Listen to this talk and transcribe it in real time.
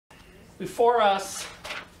Before us,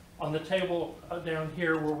 on the table down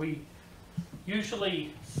here where we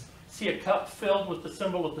usually see a cup filled with the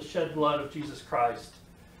symbol of the shed blood of Jesus Christ,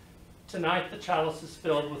 tonight the chalice is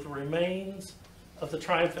filled with the remains of the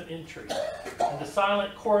triumphant entry and the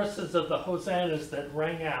silent choruses of the hosannas that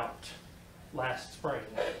rang out last spring.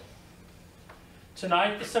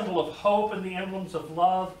 Tonight the symbol of hope and the emblems of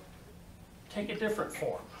love take a different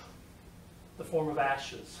form, the form of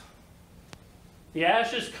ashes. The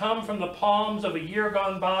ashes come from the palms of a year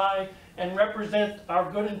gone by and represent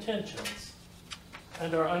our good intentions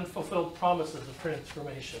and our unfulfilled promises of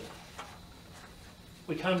transformation.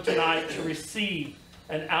 We come tonight to receive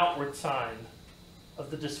an outward sign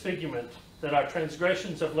of the disfigurement that our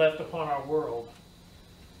transgressions have left upon our world,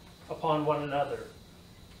 upon one another,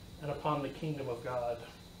 and upon the kingdom of God.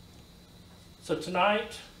 So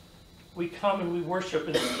tonight, we come and we worship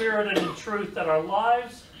in spirit and in truth, that our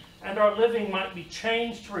lives and our living might be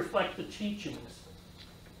changed to reflect the teachings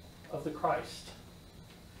of the Christ.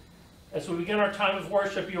 As we begin our time of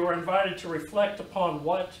worship, you are invited to reflect upon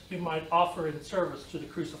what you might offer in service to the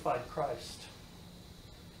crucified Christ.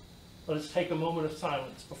 Let us take a moment of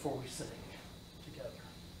silence before we sing together.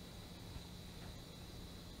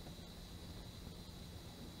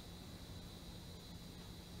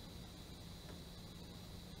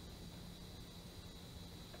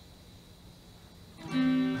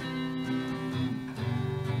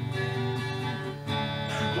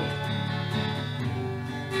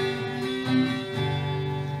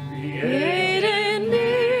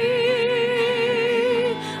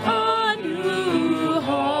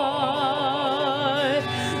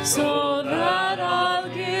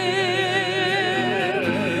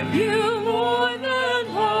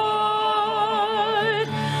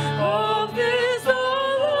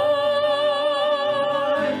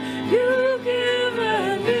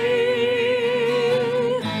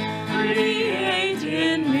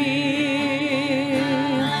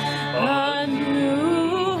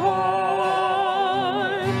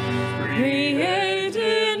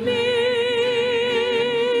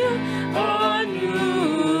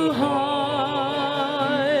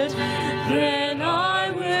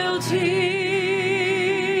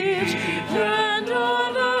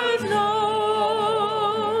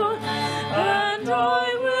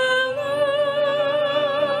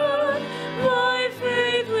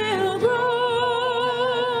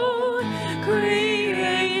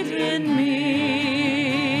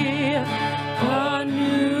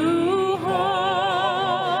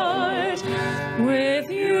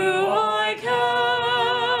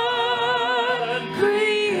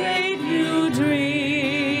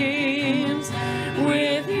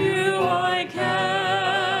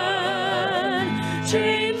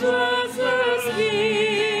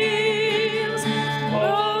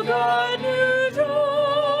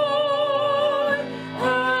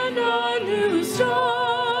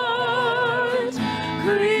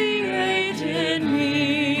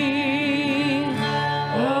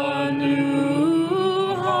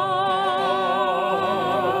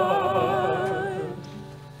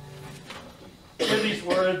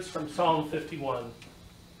 Psalm 51.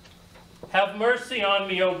 Have mercy on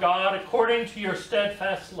me, O God, according to your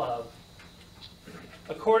steadfast love.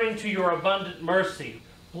 According to your abundant mercy,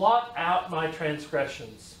 blot out my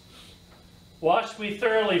transgressions. Wash me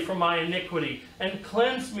thoroughly from my iniquity and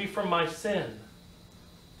cleanse me from my sin.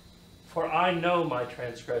 For I know my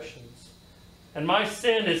transgressions, and my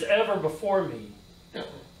sin is ever before me.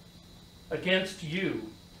 Against you,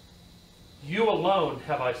 you alone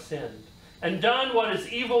have I sinned, and done what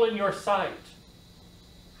is evil in your sight,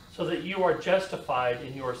 so that you are justified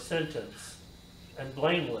in your sentence and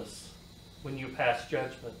blameless when you pass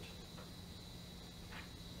judgment.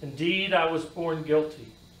 Indeed, I was born guilty,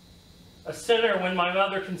 a sinner when my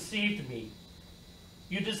mother conceived me.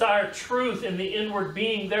 You desire truth in the inward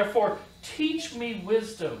being, therefore teach me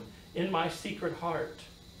wisdom in my secret heart.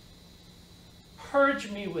 Purge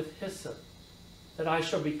me with hyssop, that I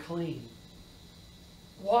shall be clean.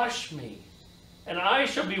 Wash me, and I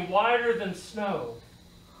shall be whiter than snow.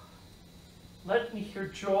 Let me hear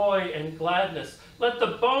joy and gladness. Let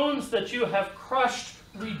the bones that you have crushed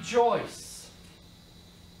rejoice.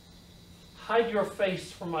 Hide your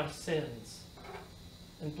face from my sins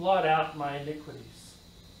and blot out my iniquities.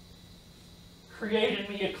 Create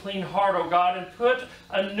in me a clean heart, O God, and put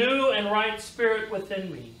a new and right spirit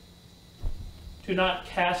within me. Do not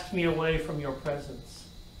cast me away from your presence,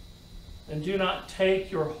 and do not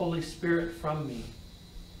take your Holy Spirit from me.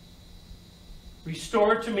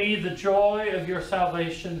 Restore to me the joy of your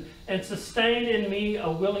salvation, and sustain in me a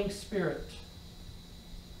willing spirit.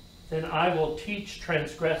 Then I will teach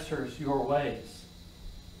transgressors your ways,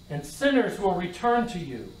 and sinners will return to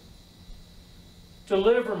you.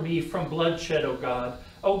 Deliver me from bloodshed, O God.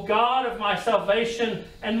 O God of my salvation,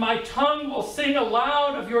 and my tongue will sing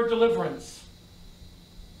aloud of your deliverance.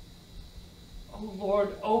 O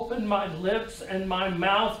Lord, open my lips, and my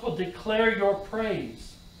mouth will declare your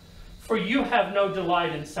praise. For you have no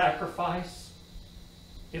delight in sacrifice.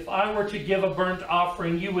 If I were to give a burnt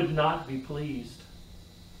offering, you would not be pleased.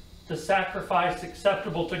 The sacrifice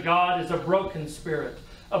acceptable to God is a broken spirit,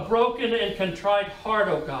 a broken and contrite heart,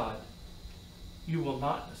 O God. You will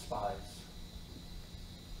not despise.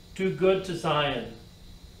 Do good to Zion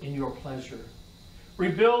in your pleasure.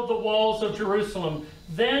 Rebuild the walls of Jerusalem.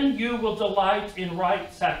 Then you will delight in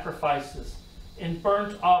right sacrifices, in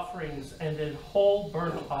burnt offerings and in whole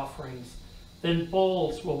burnt offerings. Then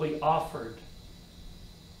bulls will be offered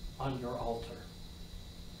on your altar.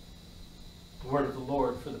 The word of the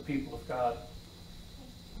Lord for the people of God.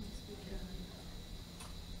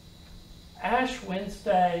 Ash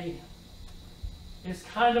Wednesday is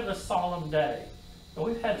kind of a solemn day. And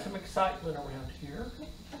we've had some excitement around here.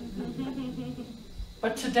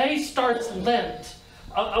 But today starts Lent,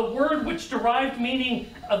 a word which derived meaning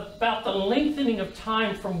about the lengthening of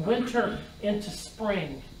time from winter into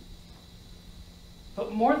spring.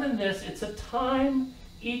 But more than this, it's a time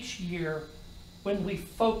each year when we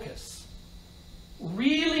focus,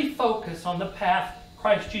 really focus on the path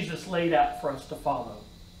Christ Jesus laid out for us to follow.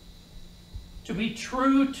 To be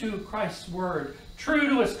true to Christ's word, true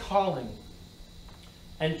to his calling,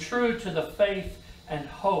 and true to the faith and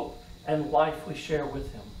hope and life we share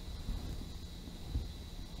with him.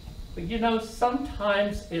 But you know,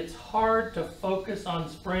 sometimes it's hard to focus on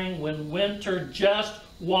spring when winter just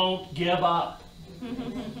won't give up.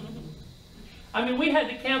 I mean, we had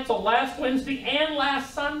to cancel last Wednesday and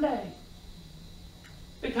last Sunday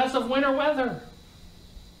because of winter weather.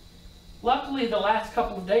 Luckily, the last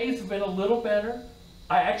couple of days have been a little better.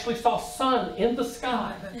 I actually saw sun in the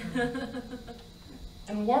sky.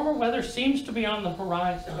 And warmer weather seems to be on the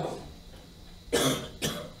horizon.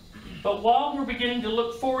 But while we're beginning to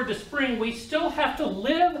look forward to spring, we still have to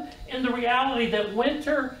live in the reality that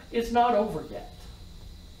winter is not over yet.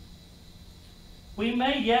 We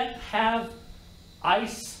may yet have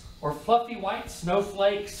ice or fluffy white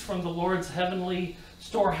snowflakes from the Lord's heavenly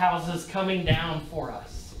storehouses coming down for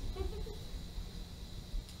us.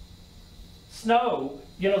 Snow,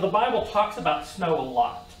 you know, the Bible talks about snow a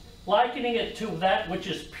lot, likening it to that which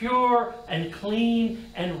is pure and clean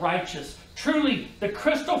and righteous. Truly, the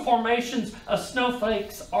crystal formations of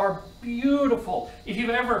snowflakes are beautiful. If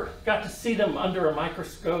you've ever got to see them under a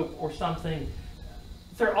microscope or something,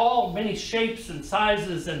 they're all many shapes and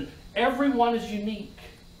sizes, and every one is unique.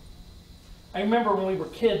 I remember when we were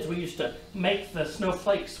kids, we used to make the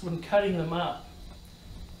snowflakes when cutting them up.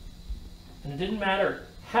 And it didn't matter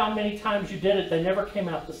how many times you did it, they never came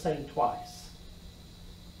out the same twice.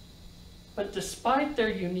 But despite their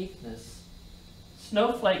uniqueness,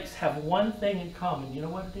 snowflakes have one thing in common. You know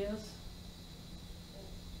what it is?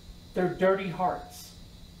 They're dirty hearts.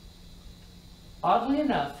 Oddly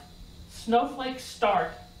enough, snowflakes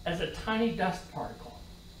start as a tiny dust particle,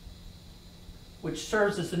 which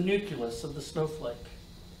serves as the nucleus of the snowflake.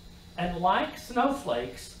 And like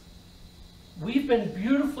snowflakes, we've been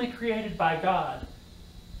beautifully created by God.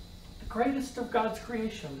 The greatest of God's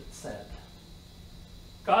creation, it said.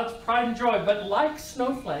 God's pride and joy. But like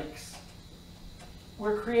snowflakes,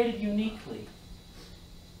 we're created uniquely.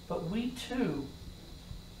 But we too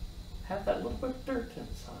have that little bit of dirt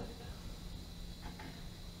inside.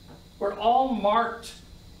 We're all marked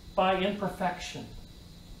by imperfection.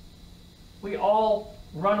 We all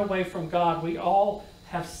run away from God. We all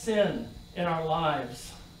have sin in our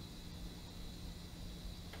lives.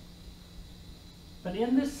 But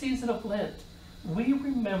in this season of Lent, we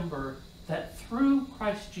remember that through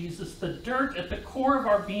Christ Jesus, the dirt at the core of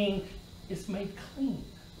our being is made clean.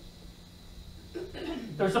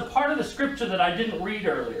 There's a part of the scripture that I didn't read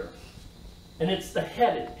earlier, and it's the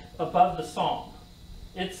heading above the psalm.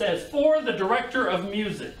 It says, "For the director of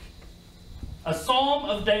music, a psalm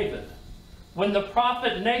of David, when the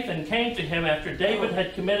prophet Nathan came to him after David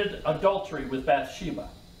had committed adultery with Bathsheba."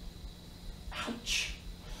 Ouch.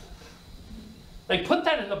 They put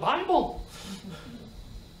that in the Bible.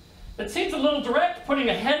 It seems a little direct, putting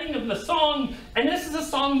a heading of the song, and this is a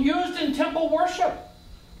song used in temple worship.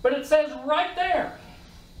 But it says right there.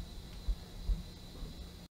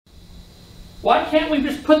 Why can't we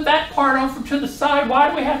just put that part over to the side? Why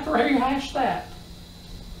do we have to rehash that?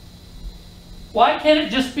 Why can't it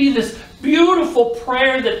just be this beautiful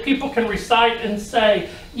prayer that people can recite and say,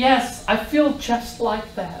 yes, I feel just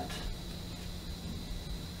like that?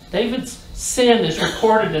 David's sin is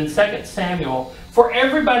recorded in 2 Samuel for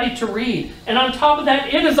everybody to read. And on top of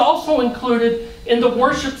that, it is also included in the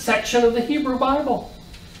worship section of the Hebrew Bible.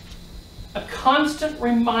 A constant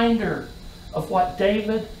reminder of what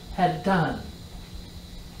David had done.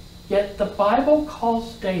 Yet the Bible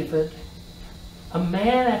calls David a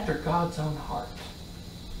man after God's own heart.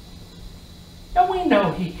 Now we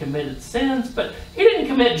know he committed sins, but he didn't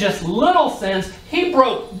commit just little sins. He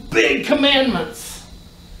broke big commandments.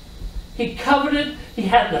 He coveted, he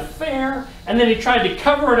had an affair, and then he tried to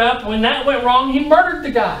cover it up. When that went wrong, he murdered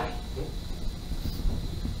the guy.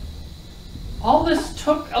 All this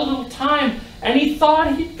took a little time, and he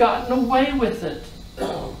thought he'd gotten away with it.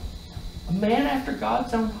 A man after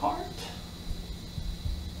God's own heart?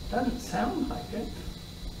 Doesn't sound like it.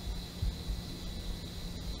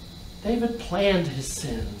 David planned his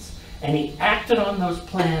sins, and he acted on those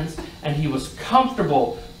plans, and he was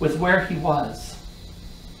comfortable with where he was.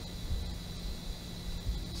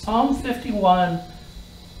 Psalm 51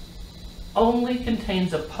 only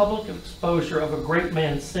contains a public exposure of a great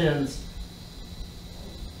man's sins,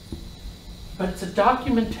 but it's a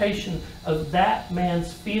documentation of that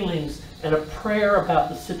man's feelings and a prayer about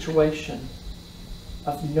the situation,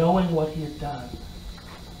 of knowing what he had done.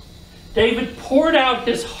 David poured out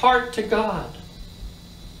his heart to God.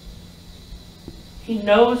 He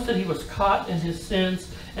knows that he was caught in his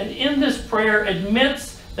sins, and in this prayer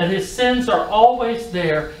admits that his sins are always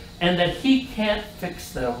there and that he can't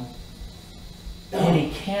fix them and he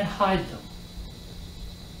can't hide them.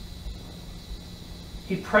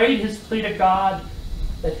 He prayed his plea to God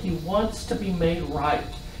that he wants to be made right.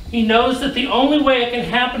 He knows that the only way it can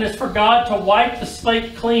happen is for God to wipe the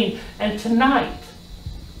slate clean. And tonight,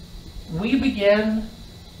 we begin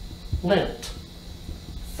Lent.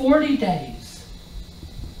 40 days.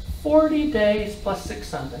 40 days plus 6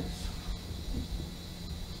 Sundays.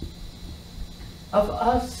 Of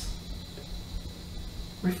us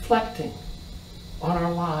reflecting on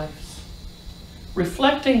our lives.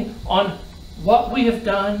 Reflecting on what we have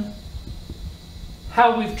done.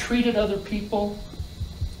 How we've treated other people.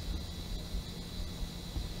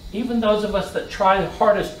 Even those of us that try the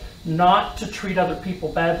hardest not to treat other people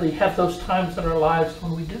badly have those times in our lives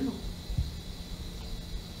when we do.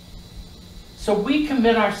 So we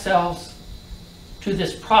commit ourselves to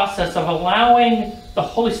this process of allowing the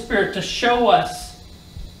Holy Spirit to show us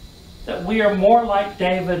that we are more like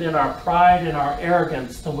David in our pride and our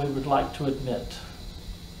arrogance than we would like to admit.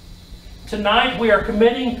 Tonight we are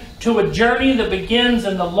committing to a journey that begins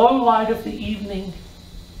in the low light of the evening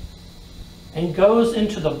and goes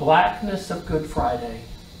into the blackness of Good Friday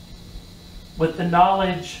with the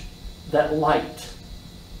knowledge that light,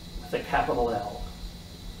 with a capital L,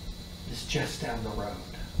 is just down the road.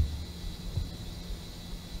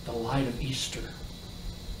 The light of Easter.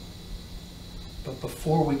 But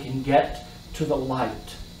before we can get to the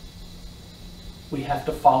light, we have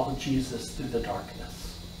to follow Jesus through the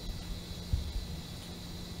darkness.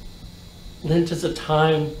 Lent is a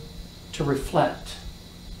time to reflect.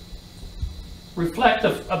 Reflect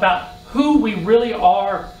about who we really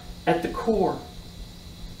are at the core.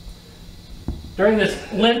 During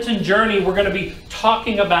this Lenten journey, we're going to be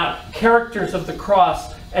talking about characters of the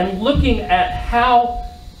cross and looking at how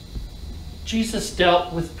Jesus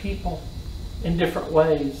dealt with people in different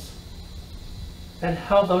ways and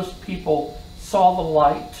how those people saw the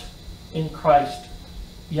light in Christ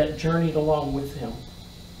yet journeyed along with him.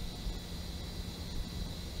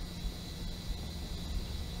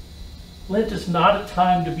 Lent is not a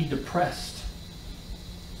time to be depressed.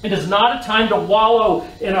 It is not a time to wallow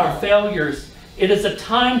in our failures. It is a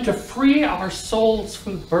time to free our souls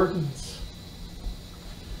from burdens.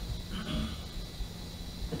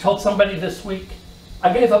 I told somebody this week,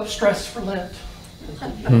 I gave up stress for Lent.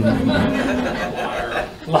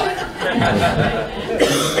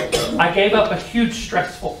 I gave up a huge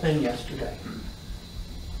stressful thing yesterday.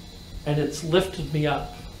 And it's lifted me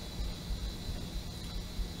up.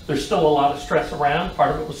 There's still a lot of stress around.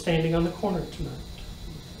 Part of it was standing on the corner tonight.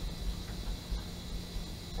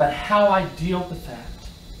 But how I deal with that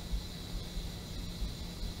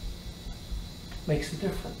makes a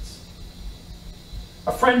difference.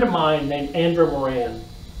 A friend of mine named Andrea Moran,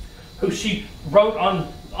 who she wrote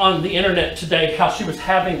on the internet today how she was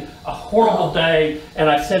having a horrible day, and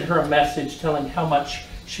I sent her a message telling how much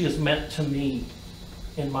she has meant to me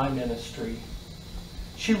in my ministry.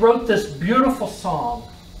 She wrote this beautiful song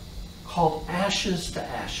called Ashes to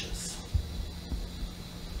Ashes.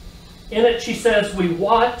 In it she says, we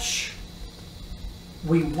watch,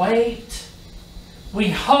 we wait, we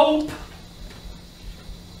hope,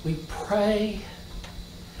 we pray,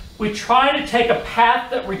 We try to take a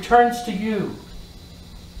path that returns to you.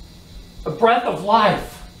 A breath of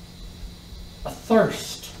life, a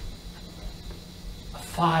thirst, a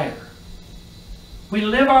fire. We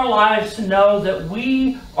live our lives to know that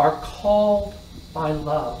we are called by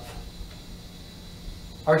love.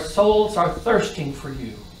 Our souls are thirsting for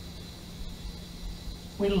you.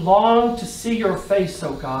 We long to see your face,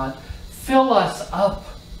 O God. Fill us up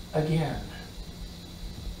again.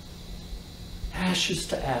 Ashes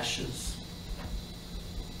to ashes.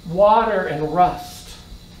 Water and rust.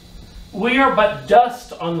 We are but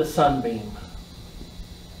dust on the sunbeam.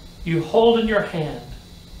 You hold in your hand.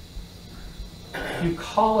 You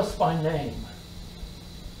call us by name.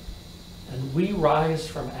 And we rise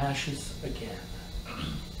from ashes again.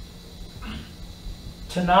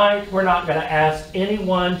 Tonight, we're not going to ask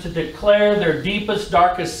anyone to declare their deepest,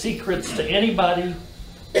 darkest secrets to anybody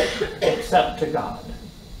except to God.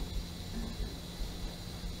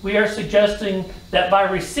 We are suggesting that by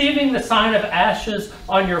receiving the sign of ashes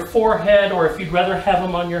on your forehead, or if you'd rather have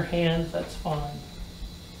them on your hands, that's fine,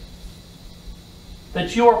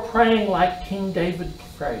 that you are praying like King David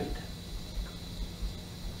prayed.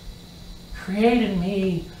 Create in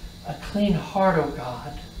me a clean heart, O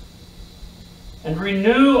God, and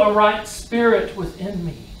renew a right spirit within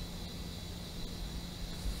me.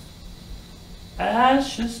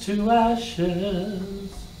 Ashes to ashes,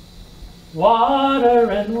 water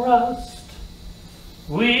and rust,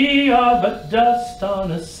 we are but dust on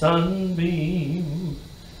a sunbeam.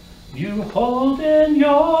 You hold in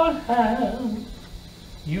your hand,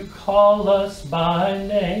 you call us by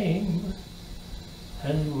name,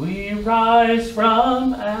 and we rise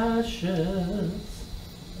from ashes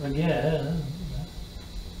again.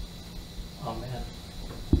 Amen.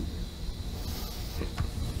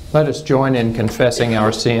 Let us join in confessing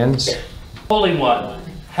our sins. Holy One,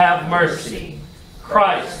 have mercy.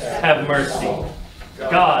 Christ, have mercy.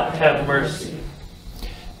 God, have mercy.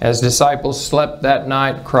 As disciples slept that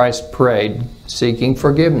night, Christ prayed, seeking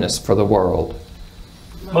forgiveness for the world.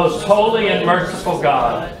 Most holy and merciful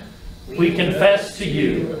God, we confess to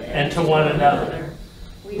you and to one another.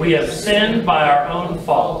 We have sinned by our own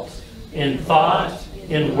fault, in thought,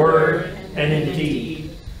 in word, and in deed,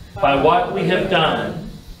 by what we have done,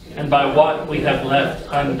 and by what we have left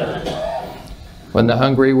undone. When the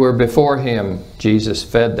hungry were before him, Jesus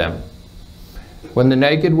fed them. When the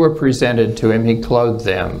naked were presented to him, he clothed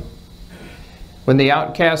them. When the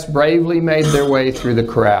outcasts bravely made their way through the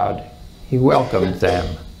crowd, he welcomed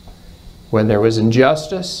them. When there was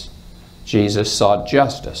injustice, Jesus sought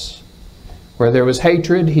justice. Where there was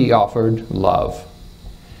hatred, he offered love.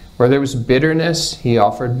 Where there was bitterness, he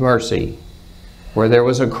offered mercy. Where there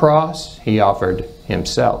was a cross, he offered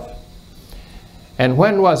himself. And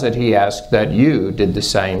when was it, he asked, that you did the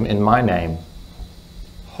same in my name?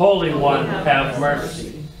 Holy One, have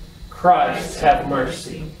mercy. Christ, have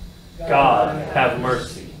mercy. God, have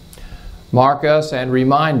mercy. Mark us and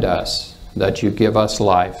remind us that you give us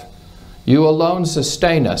life. You alone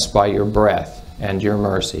sustain us by your breath and your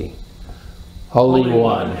mercy. Holy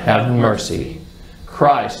One, have mercy.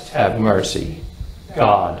 Christ, have mercy.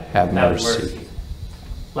 God, have mercy.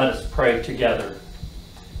 Let us pray together.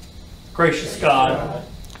 Gracious God,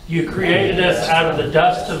 you created us out of the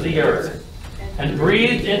dust of the earth and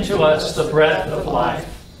breathed into us the breath of life.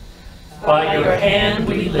 By your hand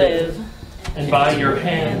we live, and by your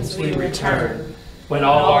hands we return when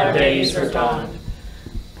all our days are done.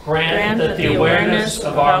 Grant that the awareness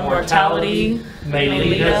of our mortality may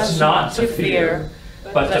lead us not to fear,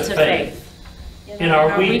 but to faith. In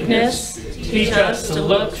our weakness, teach us to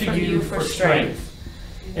look to you for strength.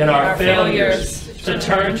 In our failures, to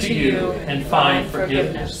turn to you and find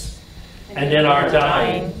forgiveness. And in our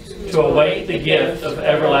dying, to await the gift of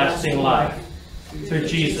everlasting life. Through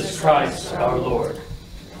Jesus Christ our Lord.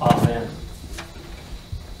 Amen.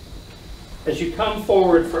 As you come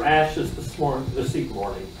forward for ashes this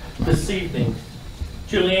evening,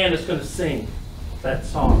 Julianne is going to sing that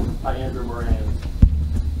song by Andrew Moran.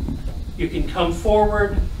 You can come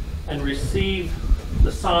forward and receive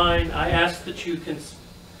the sign. I ask that you can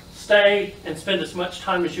stay and spend as much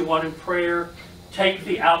time as you want in prayer. Take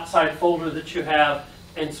the outside folder that you have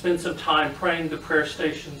and spend some time praying the prayer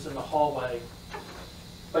stations in the hallway.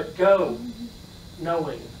 But go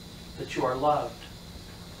knowing that you are loved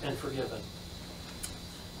and forgiven.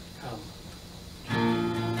 Come.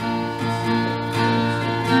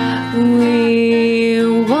 We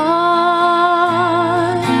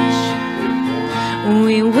watch,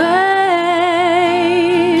 we wait,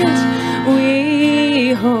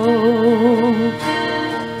 we hope,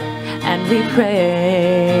 and we pray.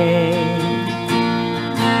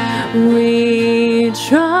 We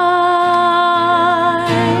try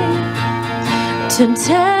to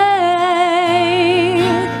take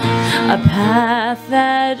a path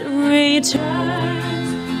that returns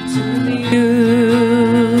to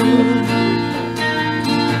you.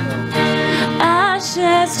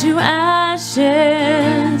 Ashes to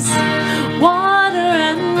ashes, water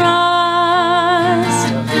and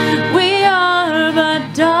rust. We are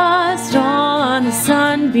but dust on the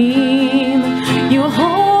sunbeam. You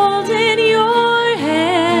hold in your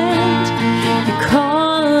hand, you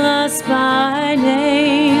call us by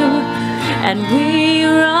name, and we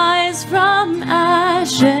rise from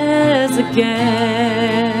ashes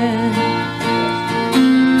again.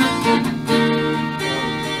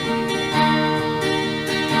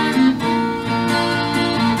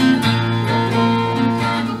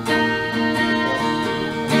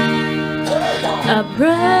 A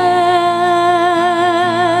breath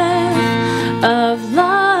of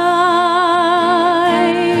life,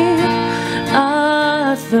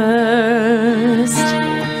 a thirst,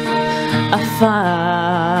 a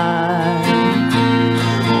fire.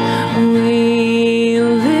 We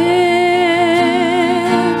live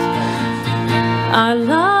our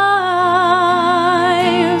lives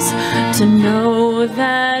to know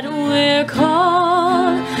that we're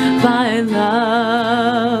called by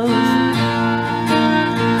love.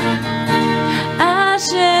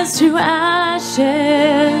 Ashes to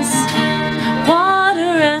ashes,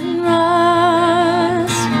 water and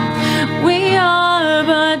rust. We are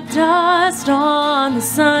but dust on the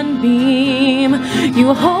sunbeam.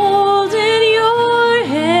 You hold in your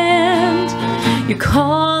hand, you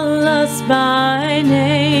call us by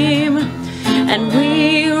name, and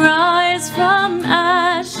we rise from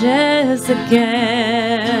ashes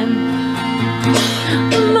again.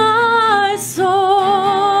 My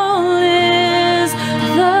soul is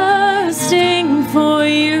thirsting for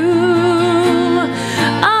you.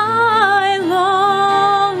 I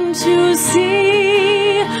long to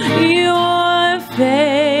see your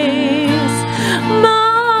face.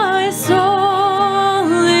 My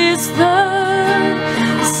soul is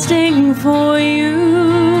thirsting for you.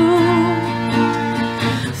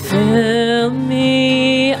 Fill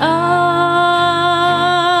me up,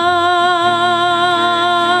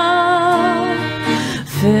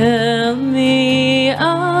 fill me up,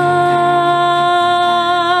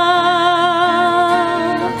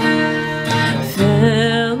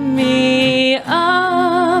 fill me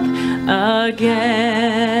up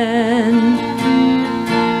again.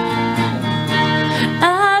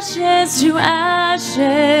 Ashes to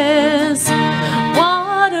ashes,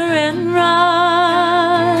 water and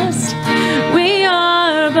rust. We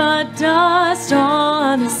are but dust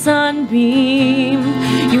on the sunbeam.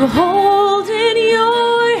 You hold in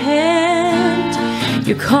your hand,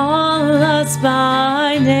 you call us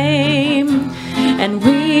by name, and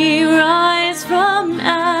we rise from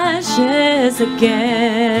ashes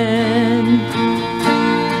again.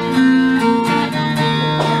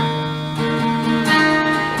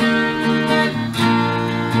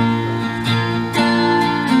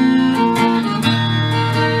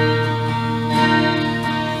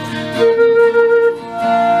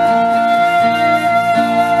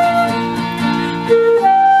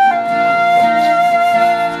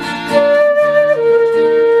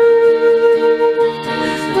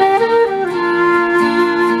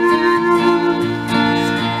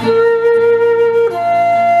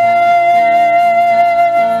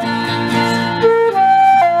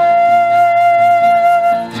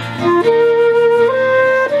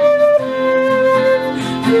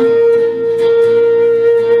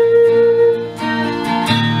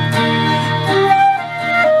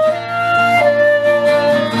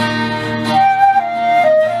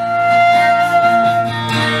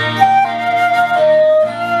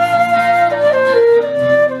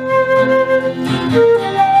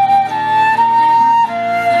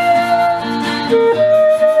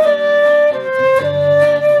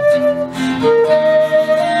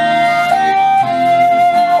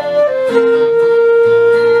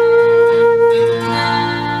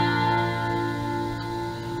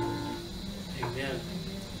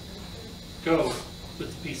 Go with the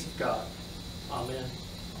peace of God. Amen.